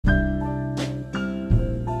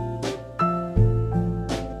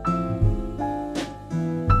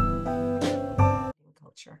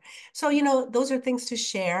culture. So, those are things to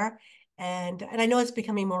share. And I know it's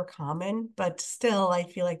becoming more common, but still, I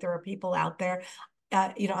feel like there are people out there.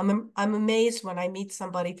 I'm amazed when I meet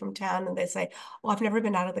somebody from town and they say, "Oh, I've never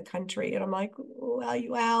been out of the country," and I'm like,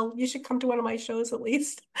 "Well, you should come to one of my shows at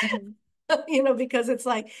least." Mhm. Because it's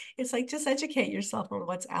like just educate yourself on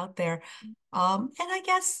what's out there. And I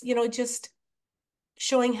guess, just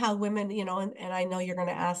showing how women, and I know you're going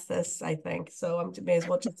to ask this, I think, so I may as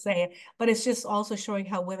well just say it, but it's just also showing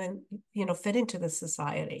how women, fit into the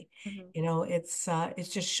society. Mhm. It's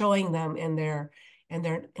just showing them in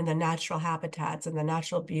the natural habitats and the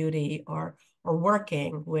natural beauty, or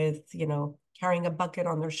working with, carrying a bucket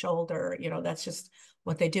on their shoulder, that's just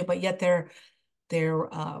what they do. But yet they're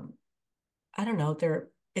I don't know,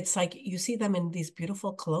 it's like you see them in these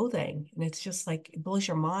beautiful clothing, and it's just like it blows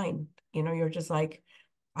your mind. You're just like,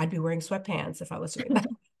 I'd be wearing sweatpants if I was doing that.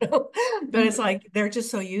 But it's Mhm. like they're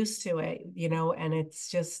just so used to it, and it's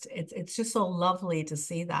just so lovely to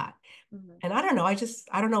see that. Mhm. And I don't know, I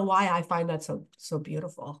don't know why I find that so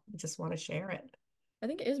beautiful. I just want to share it. I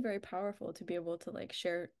think it is very powerful to be able to like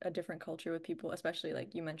share a different culture with people, especially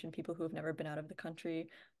like you mentioned, people who have never been out of the country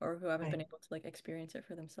or who haven't been Right. able to like experience it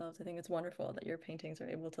for themselves. I think it's wonderful that your paintings are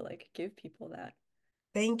able to like give people that.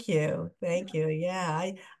 Thank you. Thank Yeah. you. Yeah,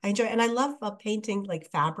 I enjoy, and I love painting like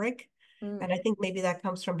fabric. And I Mm. think maybe that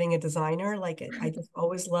comes from being a designer. Like I just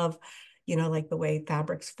always love, like the way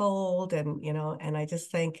fabrics fold, and I just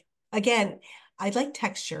think, again, I like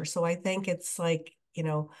texture. So I think it's like,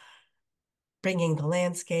 bringing the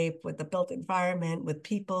landscape with the built environment, with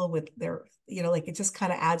people, with their, like it just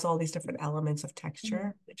kind of adds all these different elements of Mhm.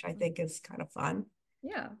 texture, which I Mhm. think is kind of fun.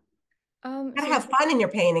 Yeah. Gotta So have fun in your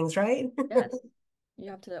paintings, right? yes,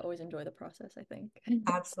 you have to always enjoy the process, I think.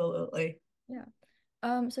 Absolutely. Yeah.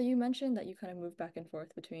 So you mentioned that you kind of moved back and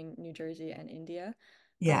forth between New Jersey and India. Um,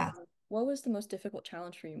 Yeah. what was the most difficult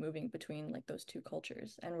challenge for you moving between like those two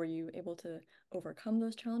cultures? And were you able to overcome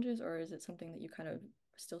those challenges, or is it something that you kind of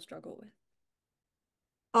still struggle with?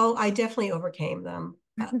 Oh, I definitely overcame them.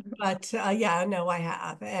 But yeah, no, I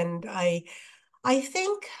have. And I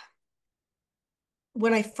think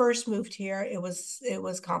when I first moved here, it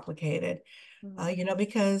was complicated. Mhm.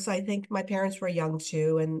 Because I think my parents were young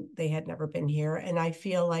too, and they had never been here. And I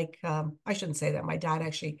feel like I shouldn't say that. My dad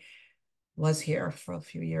actually was here for a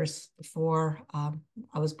few years before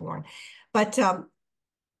I was born. But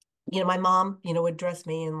my mom, would dress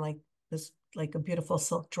me in like this, like a beautiful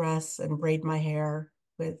silk dress and braid my hair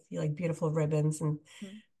with like beautiful ribbons and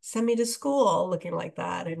Mhm. send me to school looking like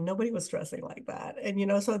that. And nobody was dressing like that.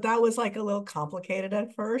 And, so that was like a little complicated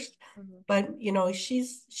at first, Mhm. but,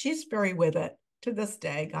 she's very with it to this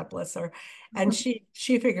day, God bless her. And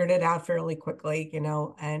she figured it out fairly quickly,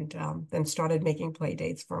 and then started making play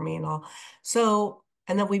dates for me and all. So,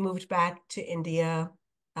 and then we moved back to India,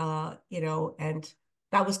 and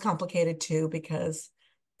that was complicated too, because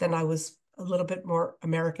then I was a little bit more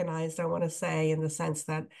Americanized, I want to say, in the sense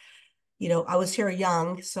that, I was here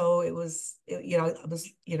young, so I was,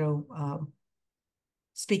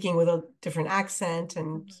 speaking with a different accent,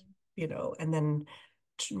 Mhm. and then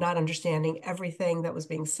not understanding everything that was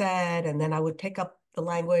being said. And then I would pick up the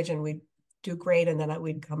language and we'd do great. And then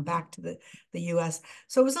we'd come back to the US.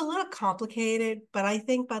 So it was a little complicated, but I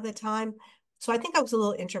think by the time, so I think I was a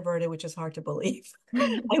little introverted, which is hard to believe.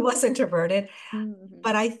 I was introverted, Mhm.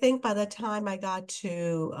 but I think by the time I got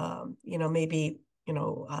to, maybe,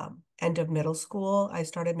 end of middle school, I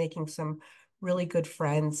started making some really good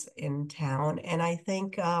friends in town. And I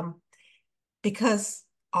think because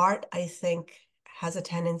art, I think, has a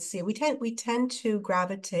tendency, we tend to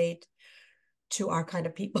gravitate to our kind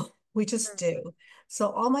of people. We just Mhm. do. So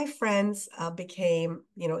all my friends became,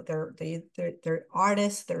 they're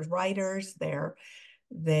artists, they're writers,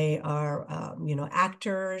 they are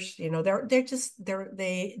actors,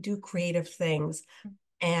 they do creative things.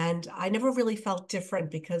 And I never really felt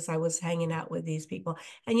different because I was hanging out with these people.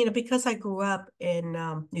 And because I grew up in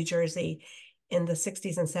New Jersey in the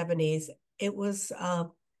 60s and 70s, it was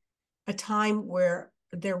a time where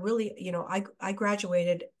there really, I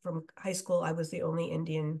graduated from high school. I was the only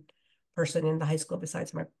Indian person in the high school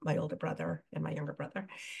besides my older brother and my younger brother.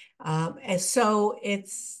 And so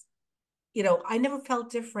I never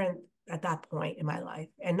felt different at that point in my life.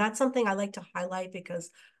 And that's something I like to highlight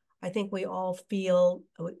because I think we all feel,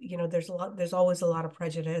 there's always a lot of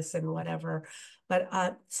prejudice and whatever. But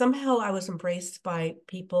somehow I was embraced by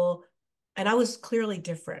people, and I was clearly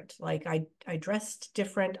different. Like I dressed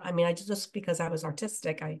different. I mean, I just because I was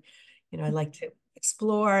artistic, I like to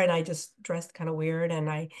explore, and I just dressed kind of weird. And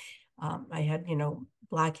I had,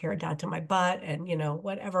 black hair down to my butt and,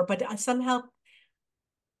 whatever. But somehow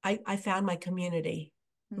I found my community.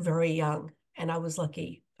 Mm. very young. And I was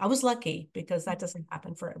lucky. I was lucky because that doesn't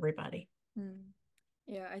happen for everybody. Mm.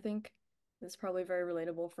 Yeah, I think it's probably very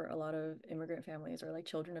relatable for a lot of immigrant families or like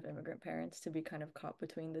children of immigrant parents to be kind of caught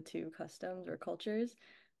between the two customs or cultures.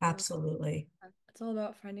 Uh, Absolutely. it's all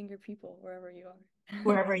about finding your people wherever you are.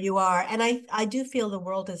 Wherever you are. And I do feel the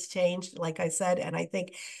world has changed, like I said, and I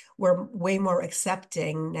think we're way more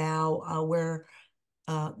accepting now. We're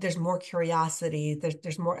there's more curiosity.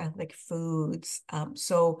 There's more ethnic foods.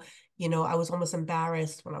 So, I was almost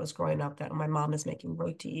embarrassed when I was growing up that my mom is making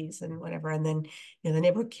rotis and whatever. And then, the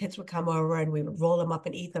neighborhood kids would come over and we would roll them up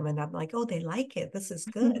and eat them. And I'm like, oh, they like it. This is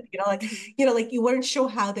good. Mhm. Like you weren't sure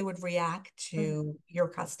how they would react Mhm. to your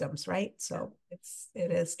customs, right? Yeah. So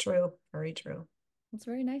it is true, very true. It's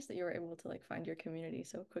very nice that you were able to like find your community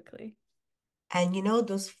so quickly. And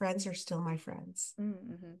those friends are still my friends.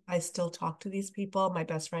 Mm-hmm. I still talk to these people. My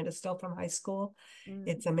best friend is still from high school. Mm-hmm.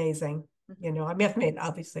 It's amazing. I mean, I've made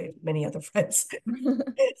obviously many other friends.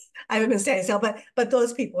 I haven't been staying still, but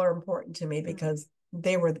those people are important to me Mm. because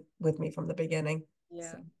they were with me from the beginning. So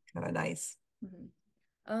Yeah. kind of nice.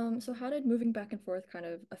 Hmm. So how did moving back and forth kind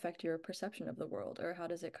of affect your perception of the world, or how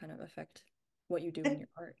does it kind of affect what you do in I, your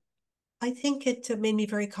art? I think it made me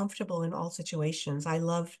very comfortable in all situations.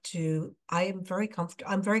 I'm very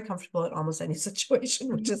comfortable in almost any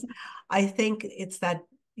situation, which is, I think it's that,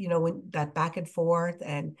 when that back and forth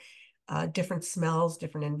and different smells,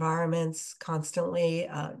 different environments, constantly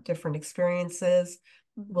different experiences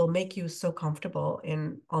Mhm. will make you so comfortable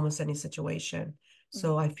in almost any situation.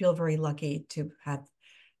 So Mhm. I feel very lucky to have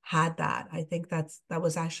had that. I think that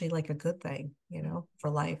was actually like a good thing, Mhm. for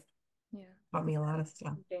life. Yeah. Taught me a lot Yeah. of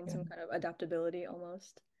stuff. Gain Yeah. some kind of adaptability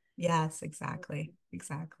almost. Yes, exactly.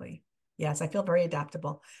 Exactly. Yes, I feel very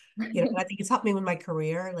adaptable. And I think it's helped me with my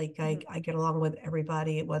career. Like Mhm. I get along with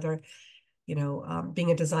everybody, whether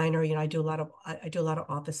being a designer, I do a lot of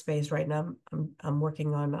office space right now. I'm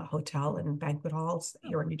working on a hotel and banquet halls Oh.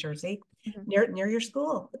 here in New Jersey, Mhm. near your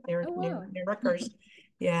school, near Oh near wow. near Rutgers.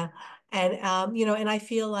 Yeah. And and I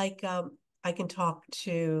feel like I can talk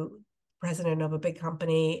to president of a big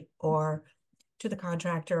company or to the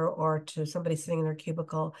contractor or to somebody sitting in their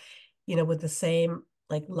cubicle, with the same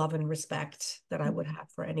like love and respect that I would Mhm. have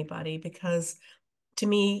for anybody because to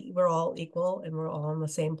me, we're all equal and we're all on the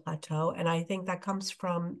same plateau. And I think that comes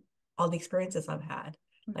from all the experiences I've had.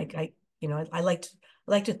 Mhm. Like I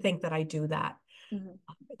like to think that I do that. Mhm.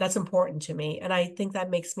 That's important to me. And I think that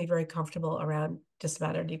makes me very comfortable around just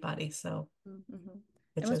about anybody. So Mm-hmm.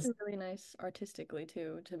 It it's must be just, really nice artistically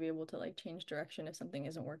too to be able to like change direction if something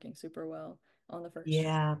isn't working super well on the first try.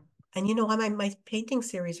 yeah. And my painting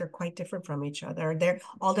series are quite different from each other.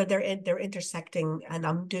 Although they're intersecting, and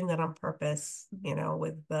I'm doing that on purpose,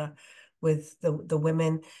 Mhm. with the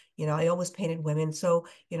women. I always painted women. So,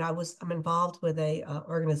 I'm involved with a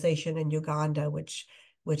organization in Uganda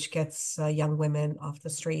which gets young women off the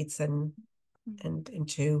streets Mhm. and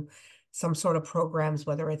into some sort of programs,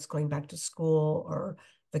 whether it's going back to school or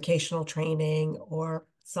vocational training or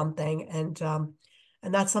something. And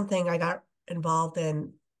that's something I got involved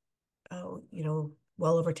in,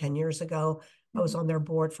 well over 10 years ago. I was Mhm. on their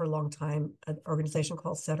board for a long time, an organization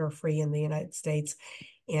called Set Her Free in the United States.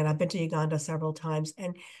 And I've been to Uganda several times.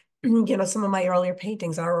 And, some of my earlier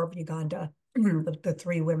paintings are of Uganda, the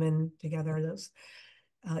three women together, those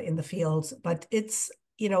in the fields. But it's,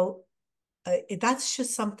 that's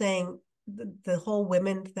just something, the whole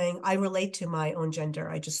women thing, I relate to my own gender.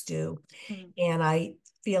 I just do. Mhm. And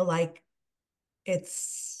feel like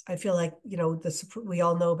I feel like, we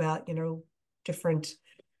all know about, different,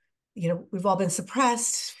 we've all been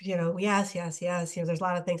suppressed, yes, yes, yes, there's a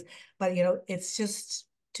lot of things, but, it's just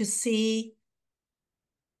to see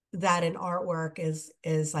that in artwork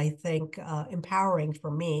is I think empowering for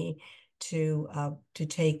me to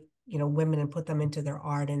take women and put them into their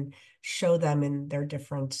art and show them in their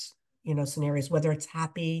different scenarios, whether it's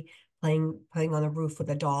happy playing on the roof with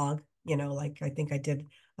a dog, like I think I did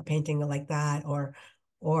a painting like that, or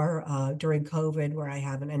during COVID where I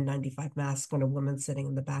have an N95 mask when a woman's sitting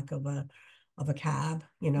in the back of a cab,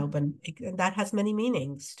 Mhm. but that has many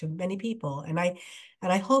meanings to many people, and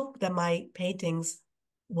I hope that my paintings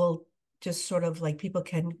will just sort of like people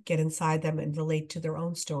can get inside them and relate to their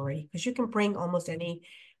own story because you can bring almost any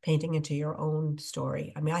painting into your own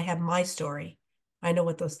story. I mean, I have my story. I know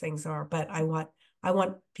what those things are, but I want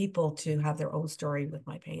people to have their own story with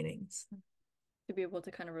my paintings. To be able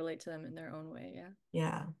to kind of relate to them in their own way, yeah.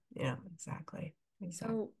 Yeah, yeah, exactly.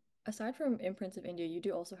 Exactly. So, aside from Imprints of India, you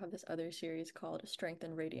do also have this other series called Strength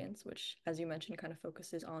and Radiance, which, as you mentioned, kind of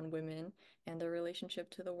focuses on women and their relationship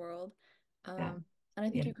to the world. Yeah. And I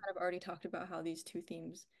think Yeah. you kind of already talked about how these two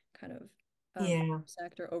themes kind of Yeah,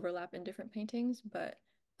 intersect or overlap in different paintings, but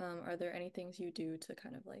are there any things you do to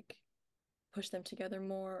kind of like push them together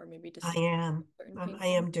more or maybe I distinguish am. certain I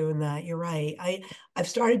paintings? am doing that. You're right. I've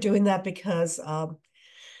started doing that because I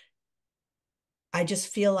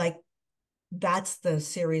just feel like that's the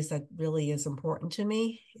series that really is important to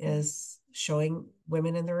me Mhm, is showing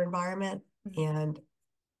women in their environment mhm,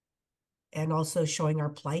 and also showing our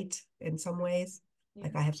plight in some ways. yeah.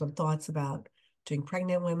 Like I have some thoughts about doing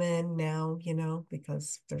pregnant women now,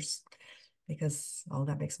 because all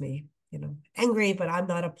that makes me, angry, but I'm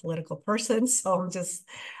not a political person. So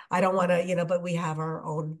I don't want to, but we have our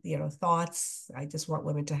own, thoughts. I just want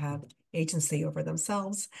women to have agency over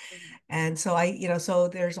themselves. Mhm, And so so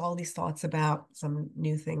there's all these thoughts about some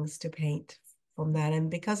new things to paint from that.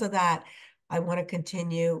 And because of that, I want to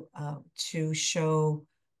continue to show,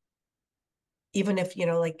 even if,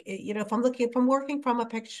 if if I'm working from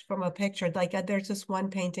a picture, like there's this one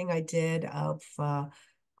painting I did of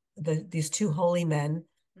these two holy men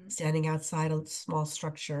mhm, standing outside a small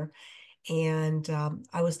structure. And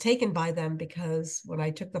I was taken by them because when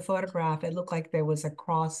I took the photograph, it looked like there was a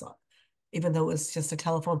cross, even though it was just a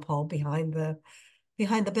telephone pole behind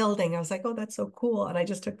the building. I was like, oh, that's so cool. And I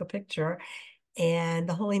just took the picture. And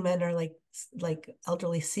the holy men are like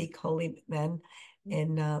elderly Sikh holy men mhm,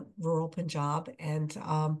 in rural Punjab. And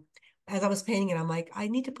as I was painting it, I'm like, I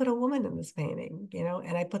need to put a woman in this painting,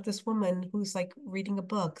 and I put this woman who's like reading a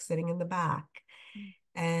book sitting in the back. mhm,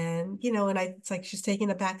 And, it's like she's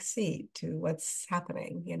taking a back seat to what's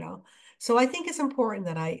happening. So I think it's important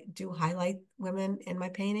that I do highlight women in my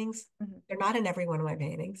paintings. mhm, They're not in every one of my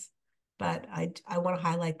paintings, but I want to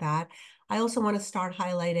highlight that. I also want to start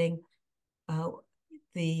highlighting uh,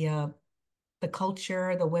 the uh, the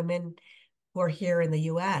culture, the women who are here in the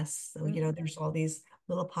US. So, mhm, there's all these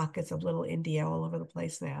little pockets of little India all over the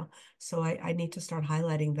place now. So I need to start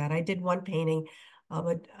highlighting that. I did one painting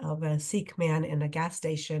of a Sikh man in a gas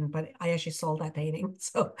station, but I actually sold that painting.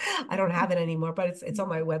 So I don't have it anymore, but it's on mhm,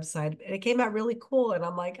 my website. And it came out really cool. And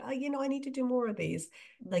I'm like, oh, I need to do more of these,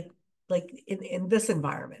 like mhm, in this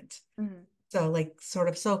environment. mhm, So like sort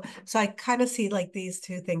of so I kind of see like these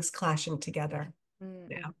two things clashing together. mhm,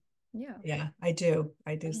 Yeah. mhm. Yeah, Yeah, I do.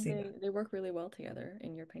 I I do think see they that. they work really well together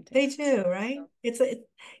in your They paintings. do, right? So.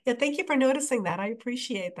 Yeah, thank you for noticing that. I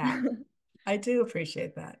appreciate that. I do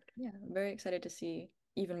appreciate that. Yeah, I'm very excited to see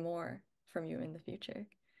even more from you in the future.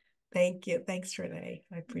 Thank you. Thanks, Renee.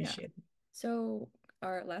 I Yeah. appreciate it. So,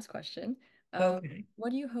 our last question. Okay.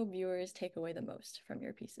 What do you hope viewers take away the most from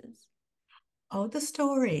your pieces? Oh, the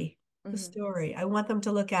story. The Hmm. story. I want them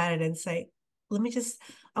to look at it and say, let me just,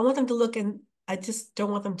 I want them to look and I just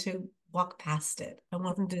don't want them to walk past it. I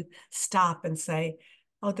want them to stop and say,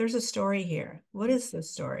 oh, there's a story here. What is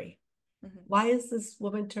this story? Hmm. Why is this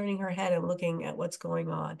woman turning her head and looking at what's going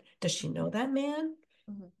on? Does she know that man?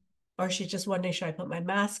 Hmm. Or is she just wondering, should I put my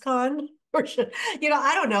mask on? Or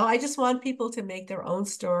I don't know. I just want people to make their own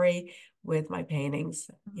story with my paintings,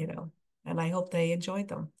 Hmm. and I hope they enjoyed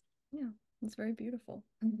them. Yeah, it's very beautiful.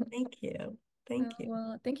 Thank you. Thank you.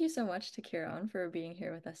 Well, thank you so much to Kiran for being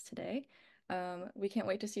here with us today. We can't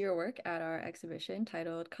wait to see your work at our exhibition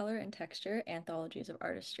titled Color and Texture Anthologies of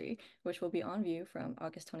Artistry, which will be on view from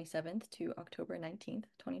August 27th to October 19th,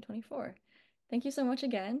 2024. Thank you so much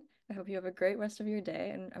again. I hope you have a great rest of your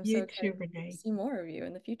day, and I'm so You excited too, to Renee. see more of you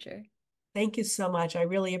in the future. Thank you so much. I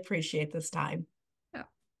really appreciate this time.